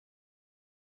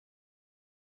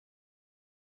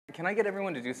Can I get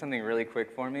everyone to do something really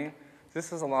quick for me?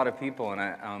 This is a lot of people,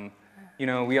 and you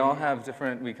know, we all have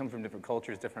different, we come from different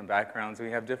cultures, different backgrounds,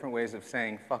 we have different ways of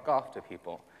saying fuck off to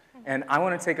people. And I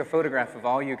want to take a photograph of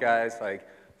all you guys, like,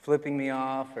 flipping me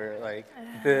off, or like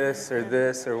this,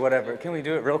 or whatever. Can we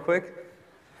do it real quick?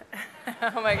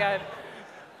 Oh my God.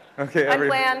 Okay,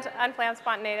 unplanned,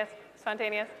 spontaneous.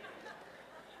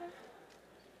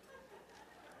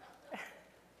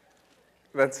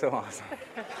 That's so awesome.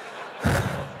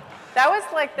 That was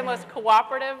like the most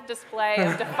cooperative display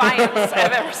of defiance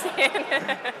I've ever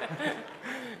seen.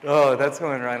 Oh, that's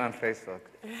going right on Facebook.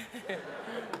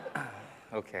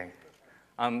 Okay.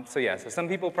 So some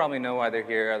people probably know why they're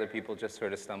here. Other people just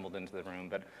sort of stumbled into the room.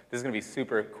 But this is going to be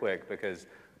super quick because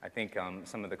I think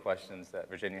some of the questions that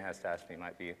Virginia has to ask me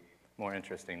might be more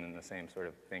interesting than the same sort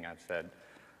of thing I've said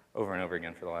over and over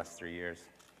again for the last 3 years.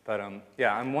 But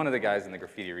yeah, I'm one of the guys in the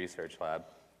Graffiti Research Lab.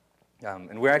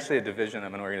 And we're actually a division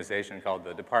of an organization called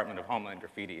the Department of Homeland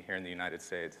Graffiti here in the United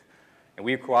States. And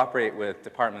we cooperate with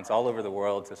departments all over the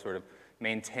world to sort of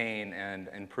maintain and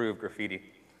improve graffiti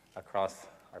across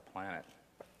our planet.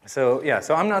 So yeah,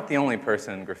 so I'm not the only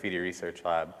person in Graffiti Research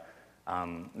Lab.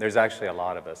 There's actually a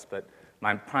lot of us, but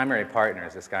my primary partner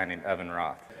is this guy named Evan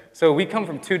Roth. So we come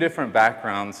from two different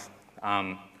backgrounds.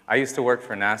 I used to work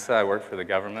for NASA, I worked for the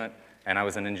government, and I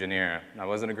was an engineer. I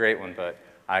wasn't a great one, but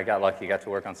I got lucky, got to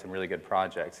work on some really good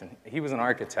projects. And he was an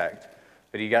architect,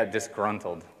 but he got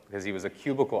disgruntled because he was a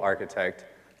cubicle architect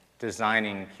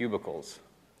designing cubicles,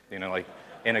 you know, like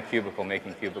in a cubicle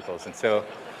making cubicles. And so,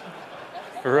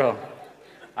 for real.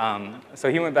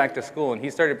 So he went back to school and he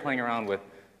started playing around with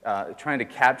trying to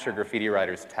capture graffiti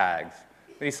writers' tags.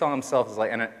 But he saw himself as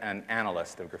like an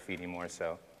analyst of graffiti more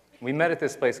so. We met at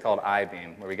this place called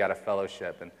I-Beam, where we got a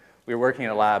fellowship. And we were working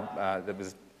in a lab that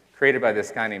was created by this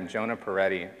guy named Jonah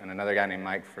Peretti and another guy named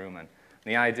Mike Fruman. And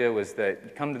the idea was that you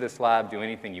come to this lab, do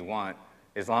anything you want,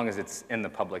 as long as it's in the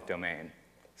public domain.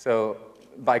 So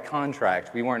by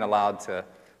contract, we weren't allowed to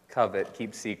covet,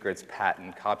 keep secrets,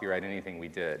 patent, copyright anything we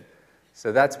did.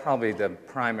 So that's probably the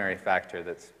primary factor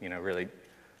that's really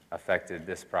affected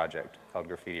this project called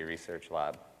Graffiti Research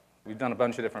Lab. We've done a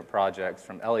bunch of different projects,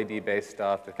 from LED-based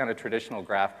stuff to kind of traditional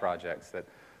graph projects that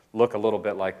look a little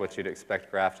bit like what you'd expect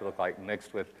graph to look like,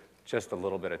 mixed with just a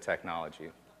little bit of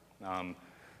technology. I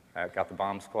got the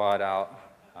bomb squad out.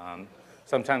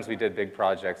 Sometimes we did big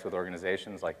projects with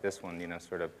organizations like this one,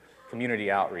 sort of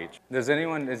community outreach. Does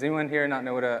anyone here not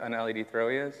know what an LED throw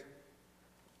is?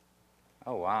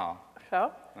 Oh, wow.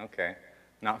 So? Okay.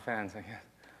 Not fans, I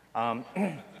guess.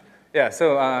 Yeah,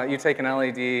 so you take an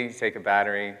LED, you take a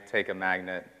battery, take a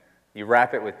magnet, you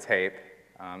wrap it with tape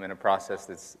in a process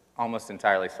that's almost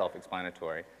entirely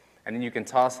self-explanatory. And then you can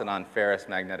toss it on ferrous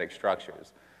magnetic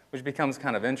structures, which becomes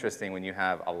kind of interesting when you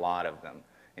have a lot of them.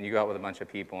 And you go out with a bunch of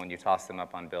people and you toss them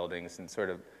up on buildings and sort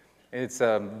of, it's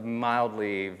a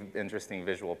mildly interesting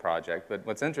visual project. But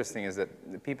what's interesting is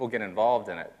that people get involved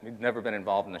in it. We've never been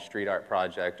involved in a street art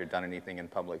project or done anything in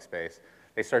public space.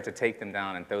 They start to take them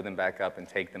down and throw them back up and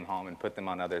take them home and put them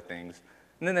on other things.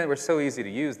 And then they were so easy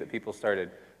to use that people started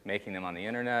making them on the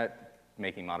internet,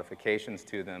 making modifications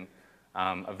to them.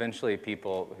 Eventually,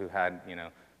 people who had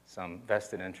some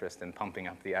vested interest in pumping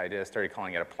up the idea started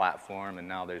calling it a platform, and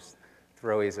now there's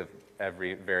throwies of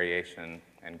every variation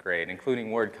and grade,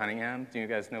 including Ward Cunningham. Do you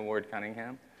guys know Ward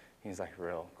Cunningham? He's like a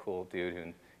real cool dude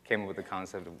who came up with the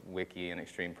concept of wiki and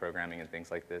extreme programming and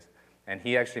things like this. And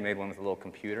he actually made one with a little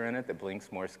computer in it that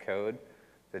blinks Morse code,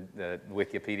 the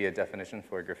Wikipedia definition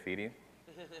for graffiti.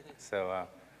 So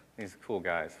these cool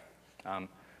guys.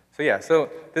 So yeah, so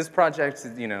this project,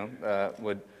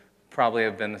 would probably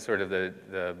have been sort of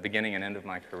the beginning and end of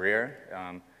my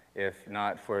career, if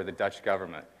not for the Dutch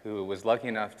government, who was lucky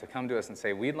enough to come to us and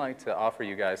say, we'd like to offer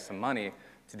you guys some money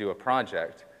to do a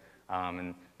project.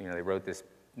 And they wrote this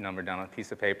number down on a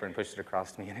piece of paper and pushed it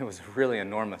across to me, and it was a really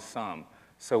enormous sum.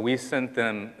 So we sent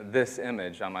them this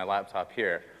image on my laptop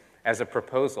here as a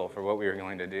proposal for what we were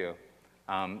going to do.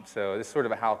 So this is sort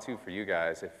of a how-to for you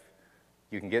guys. If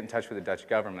you can get in touch with the Dutch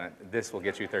government, this will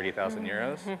get you 30,000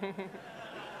 euros.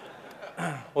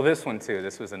 Well, this one too,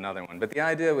 this was another one. But the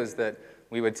idea was that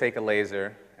we would take a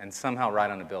laser and somehow ride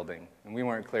on a building. And we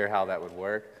weren't clear how that would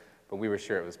work, but we were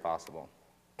sure it was possible.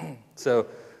 So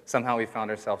somehow we found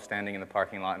ourselves standing in the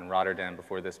parking lot in Rotterdam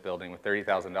before this building with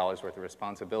 $30,000 worth of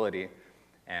responsibility,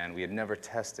 and we had never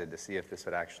tested to see if this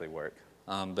would actually work.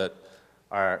 But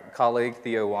our colleague,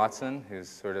 Theo Watson, who's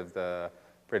sort of the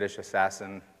British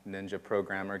assassin ninja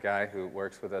programmer guy who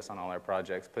works with us on all our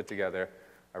projects, put together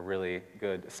a really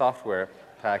good software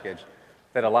package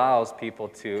that allows people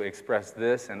to express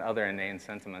this and other inane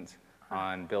sentiments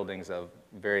on buildings of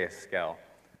various scale.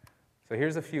 So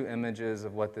here's a few images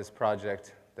of what this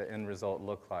project, the end result,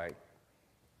 looked like.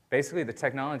 Basically, the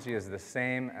technology is the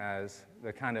same as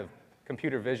the kind of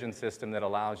computer vision system that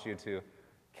allows you to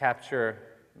capture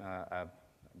a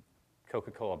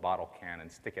Coca-Cola bottle can and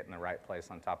stick it in the right place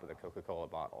on top of the Coca-Cola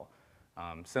bottle.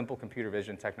 Simple computer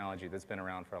vision technology that's been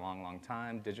around for a long, long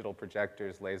time, digital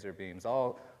projectors, laser beams,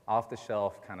 all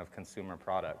off-the-shelf kind of consumer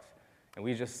products. And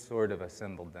we just sort of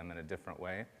assembled them in a different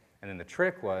way. And then the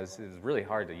trick was, it was really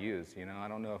hard to use. You know, I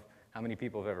don't know how many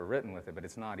people have ever written with it, but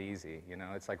it's not easy. You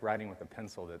know, it's like writing with a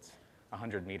pencil that's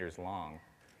 100 meters long.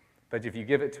 But if you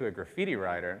give it to a graffiti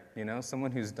writer, you know,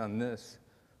 someone who's done this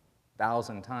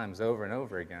 1,000 times over and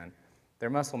over again,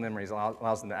 their muscle memory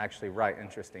allows them to actually write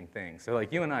interesting things. So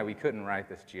like you and I, we couldn't write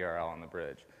this GRL on the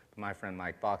bridge, but my friend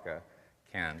Mike Baca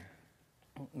can.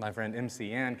 My friend MC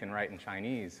Yan can write in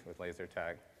Chinese with laser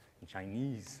tag. In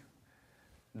Chinese.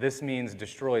 This means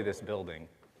destroy this building.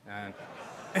 And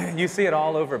you see it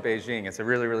all over Beijing. It's a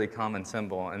really, really common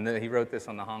symbol. And he wrote this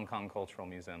on the Hong Kong Cultural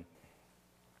Museum.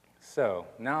 So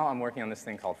now I'm working on this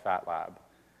thing called Fat Lab.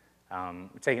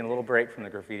 We're taking a little break from the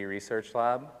graffiti research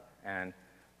lab, and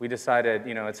we decided,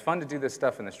 you know, it's fun to do this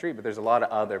stuff in the street, but there's a lot of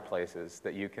other places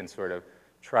that you can sort of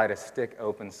try to stick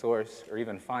open source or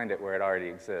even find it where it already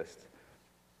exists.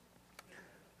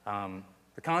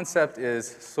 The concept is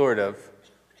sort of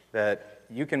that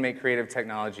you can make creative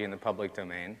technology in the public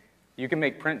domain. You can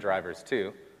make print drivers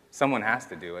too. Someone has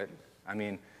to do it. I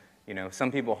mean, you know,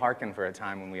 some people hearken for a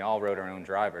time when we all wrote our own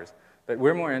drivers. But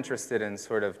we're more interested in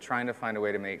sort of trying to find a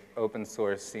way to make open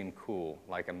source seem cool,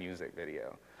 like a music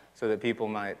video, so that people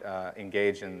might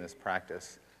engage in this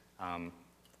practice and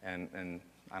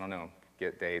I don't know,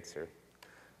 get dates or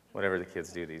whatever the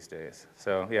kids do these days.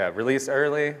 So yeah, release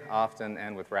early, often,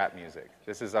 and with rap music.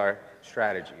 This is our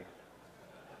strategy.